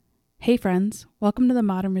Hey friends, welcome to the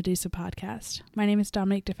Modern Medusa podcast. My name is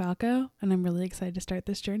Dominique DeFalco, and I'm really excited to start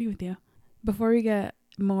this journey with you. Before we get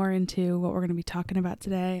more into what we're going to be talking about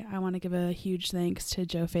today, I want to give a huge thanks to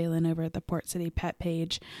Joe Phelan over at the Port City Pet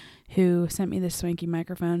page, who sent me this swanky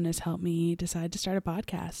microphone and has helped me decide to start a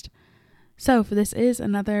podcast. So this is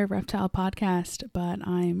another reptile podcast, but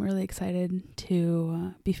I'm really excited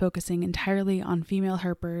to be focusing entirely on female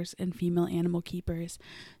herpers and female animal keepers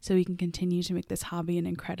so we can continue to make this hobby an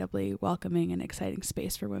incredibly welcoming and exciting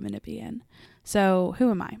space for women to be in. So who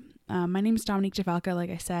am I? My name is Dominique DeFalco. Like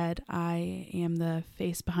I said, I am the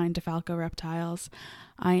face behind DeFalco Reptiles.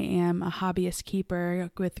 I am a hobbyist keeper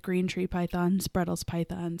with green tree pythons, Bredl's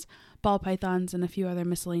pythons, ball pythons, and a few other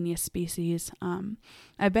miscellaneous species.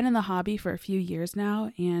 I've been in the hobby for a few years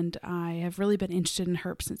now, and I have really been interested in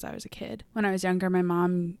herps since I was a kid. When I was younger, my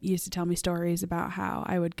mom used to tell me stories about how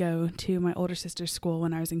I would go to my older sister's school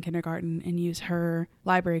when I was in kindergarten and use her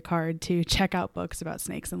library card to check out books about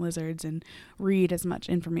snakes and lizards and read as much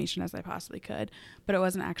information as I possibly could. But it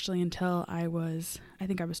wasn't actually until I was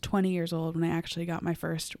 20 years old when I actually got my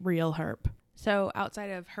first real herp. So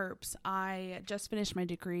outside of herps, I just finished my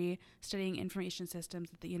degree studying information systems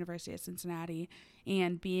at the University of Cincinnati,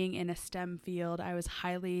 and being in a STEM field, I was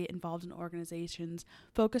highly involved in organizations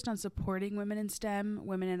focused on supporting women in STEM,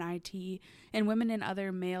 women in IT, and women in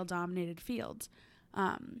other male-dominated fields.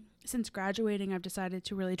 Since graduating, I've decided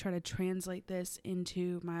to really try to translate this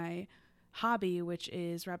into my hobby, which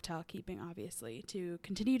is reptile keeping, obviously, to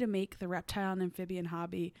continue to make the reptile and amphibian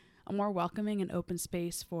hobby a more welcoming and open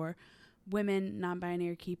space for women,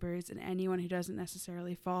 non-binary keepers, and anyone who doesn't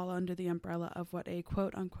necessarily fall under the umbrella of what a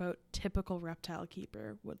quote-unquote typical reptile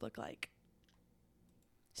keeper would look like.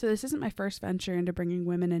 So this isn't my first venture into bringing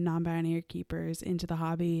women and non-binary keepers into the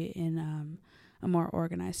hobby in a more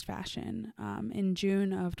organized fashion. In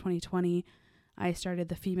June of 2020, I started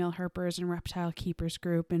the Female Herpers and Reptile Keepers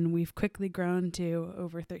group, and we've quickly grown to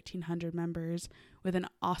over 1,300 members with an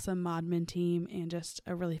awesome modmin team and just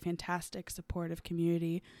a really fantastic supportive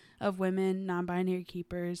community of women, non-binary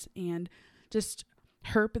keepers, and just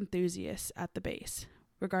herp enthusiasts at the base.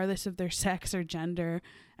 Regardless of their sex or gender,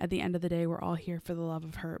 at the end of the day, we're all here for the love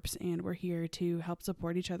of herps, and we're here to help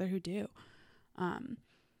support each other who do.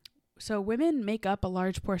 So women make up a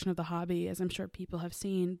large portion of the hobby, as I'm sure people have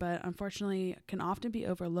seen, but unfortunately can often be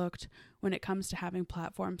overlooked when it comes to having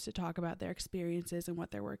platforms to talk about their experiences and what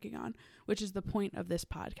they're working on, which is the point of this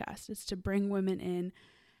podcast. It's to bring women in,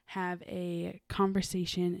 have a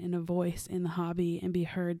conversation and a voice in the hobby, and be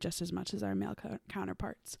heard just as much as our male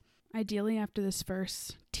counterparts. Ideally, after this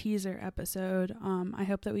first teaser episode, I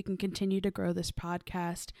hope that we can continue to grow this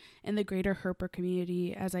podcast in the greater herper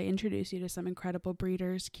community as I introduce you to some incredible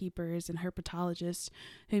breeders, keepers, and herpetologists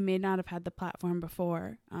who may not have had the platform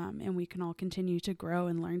before, and we can all continue to grow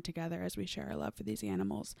and learn together as we share our love for these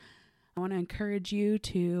animals. I want to encourage you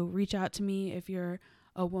to reach out to me if you're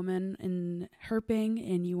a woman in herping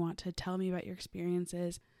and you want to tell me about your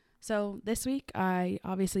experiences. So this week, I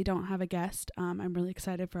obviously don't have a guest. I'm really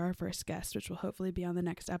excited for our first guest, which will hopefully be on the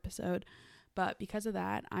next episode. But because of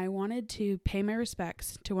that, I wanted to pay my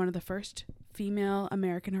respects to one of the first female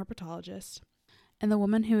American herpetologists and the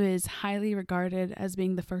woman who is highly regarded as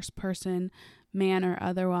being the first person, man or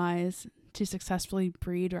otherwise, to successfully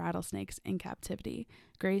breed rattlesnakes in captivity,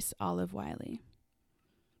 Grace Olive Wiley.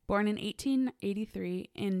 Born in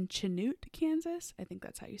 1883 in Chanute, Kansas, I think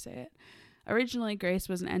that's how you say it. Originally, Grace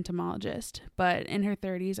was an entomologist, but in her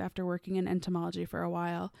 30s, after working in entomology for a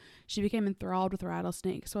while, she became enthralled with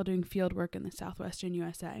rattlesnakes while doing field work in the southwestern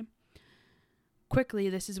USA. Quickly,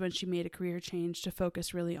 this is when she made a career change to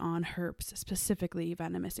focus really on herps, specifically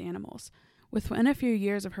venomous animals. Within a few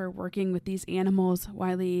years of her working with these animals,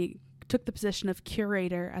 Wiley took the position of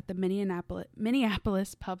curator at the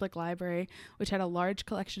Minneapolis Public Library, which had a large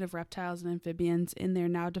collection of reptiles and amphibians in their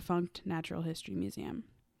now defunct Natural History Museum.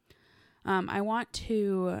 I want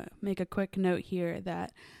to make a quick note here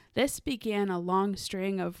that this began a long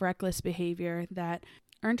string of reckless behavior that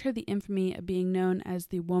earned her the infamy of being known as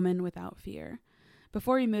the woman without fear.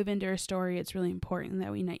 Before we move into her story, it's really important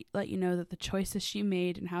that we let you know that the choices she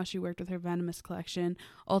made and how she worked with her venomous collection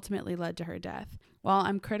ultimately led to her death. While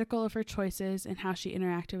I'm critical of her choices and how she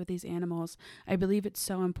interacted with these animals, I believe it's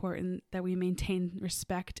so important that we maintain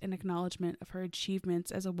respect and acknowledgement of her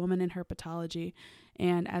achievements as a woman in herpetology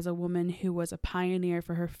and as a woman who was a pioneer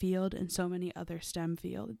for her field and so many other STEM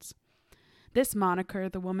fields. This moniker,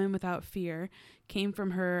 the woman without fear, came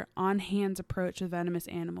from her on-hands approach with venomous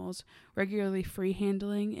animals, regularly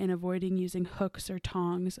free-handling and avoiding using hooks or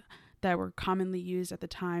tongs that were commonly used at the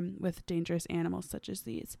time with dangerous animals such as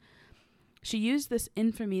these. She used this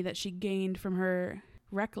infamy that she gained from her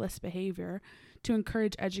reckless behavior to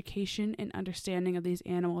encourage education and understanding of these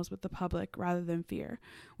animals with the public rather than fear,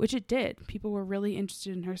 which it did. People were really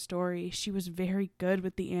interested in her story. She was very good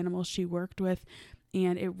with the animals she worked with,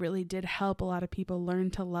 and it really did help a lot of people learn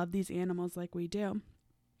to love these animals like we do.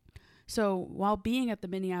 So while being at the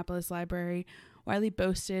Minneapolis Library, Wiley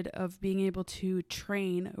boasted of being able to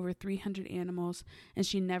train over 300 animals, and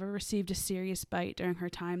she never received a serious bite during her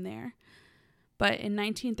time there. But in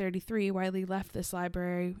 1933, Wiley left this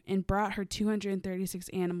library and brought her 236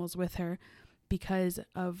 animals with her because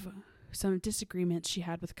of some disagreements she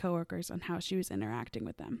had with coworkers on how she was interacting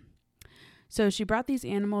with them. So she brought these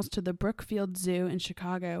animals to the Brookfield Zoo in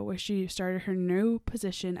Chicago, where she started her new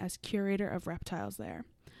position as curator of reptiles there.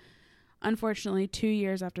 Unfortunately, 2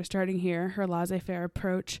 years after starting here, her laissez-faire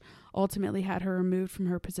approach ultimately had her removed from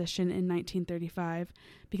her position in 1935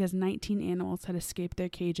 because 19 animals had escaped their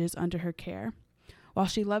cages under her care. While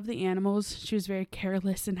she loved the animals, she was very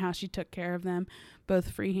careless in how she took care of them,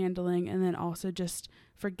 both free handling and then also just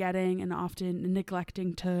forgetting and often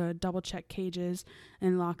neglecting to double check cages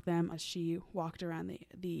and lock them as she walked around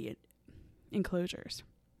the enclosures.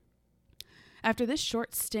 After this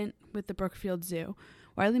short stint with the Brookfield Zoo,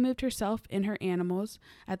 Wiley moved herself and her animals.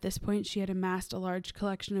 At this point, she had amassed a large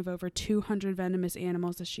collection of over 200 venomous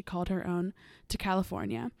animals, as she called her own, to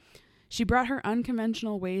California. She brought her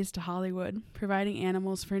unconventional ways to Hollywood, providing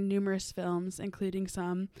animals for numerous films, including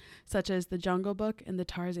some such as The Jungle Book and the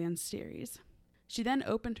Tarzan series. She then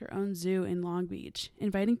opened her own zoo in Long Beach,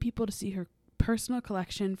 inviting people to see her personal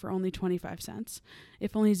collection for only 25 cents,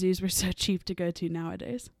 if only zoos were so cheap to go to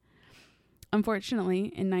nowadays. Unfortunately,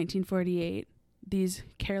 in 1948, these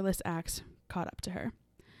careless acts caught up to her.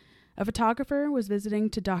 A photographer was visiting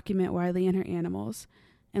to document Wiley and her animals,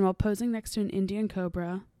 and while posing next to an Indian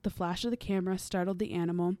cobra, the flash of the camera startled the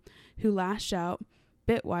animal, who lashed out,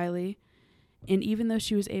 bit Wiley, and even though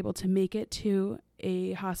she was able to make it to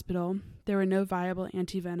a hospital, there were no viable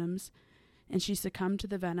antivenoms, and she succumbed to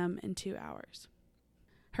the venom in 2 hours.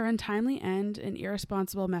 Her untimely end and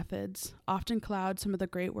irresponsible methods often cloud some of the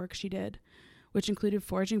great work she did, which included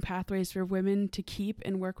forging pathways for women to keep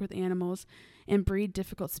and work with animals and breed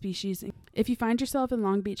difficult species. If you find yourself in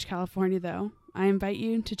Long Beach, California, though, I invite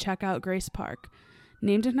you to check out Grace Park,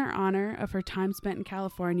 named in her honor of her time spent in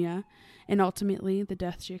California and ultimately the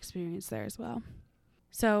death she experienced there as well.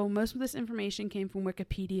 So most of this information came from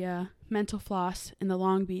Wikipedia, Mental Floss, and the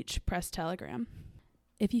Long Beach Press-Telegram.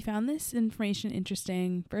 If you found this information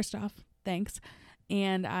interesting, first off, thanks.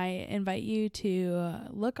 And I invite you to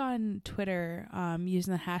look on Twitter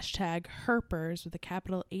using the hashtag Herpers with a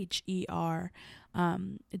capital H-E-R.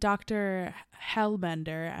 Dr.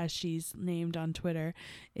 Hellbender, as she's named on Twitter,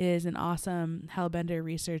 is an awesome Hellbender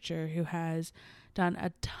researcher who has done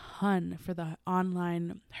a ton for the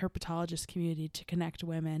online herpetologist community to connect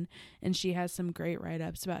women. And she has some great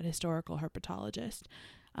write-ups about historical herpetologists.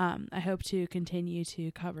 I hope to continue to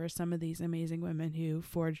cover some of these amazing women who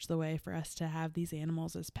forged the way for us to have these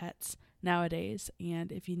animals as pets nowadays.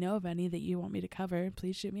 And if you know of any that you want me to cover,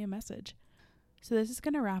 please shoot me a message. So this is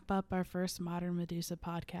going to wrap up our first Modern Medusa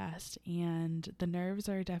podcast, and the nerves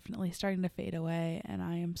are definitely starting to fade away, and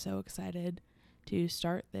I am so excited to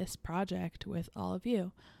start this project with all of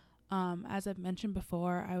you. As I've mentioned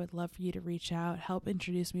before, I would love for you to reach out, help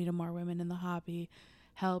introduce me to more women in the hobby,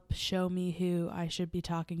 help show me who I should be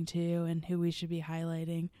talking to and who we should be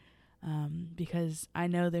highlighting, because I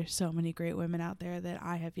know there's so many great women out there that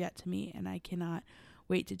I have yet to meet, and I cannot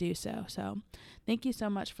wait to do so. So thank you so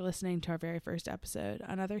much for listening to our very first episode.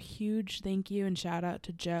 Another huge thank you and shout out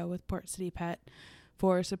to Joe with Port City Pet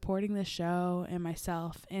for supporting this show and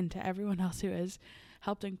myself, and to everyone else who has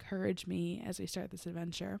helped encourage me as we start this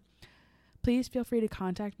adventure. Please feel free to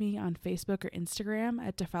contact me on Facebook or Instagram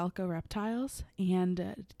at DeFalco Reptiles,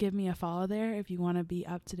 and give me a follow there if you want to be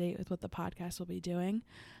up to date with what the podcast will be doing.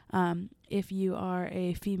 If you are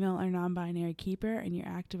a female or non-binary keeper and you're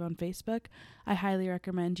active on Facebook, I highly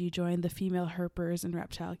recommend you join the Female Herpers and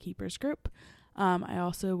Reptile Keepers group. I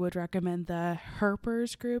also would recommend the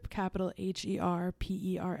Herpers group, capital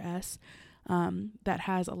Herpers, that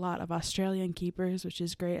has a lot of Australian keepers, which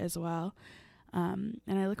is great as well. And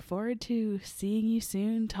I look forward to seeing you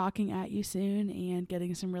soon, talking at you soon, and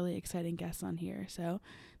getting some really exciting guests on here. So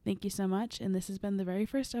thank you so much. And this has been the very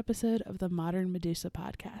first episode of the Modern Medusa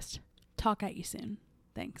podcast. Talk at you soon.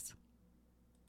 Thanks.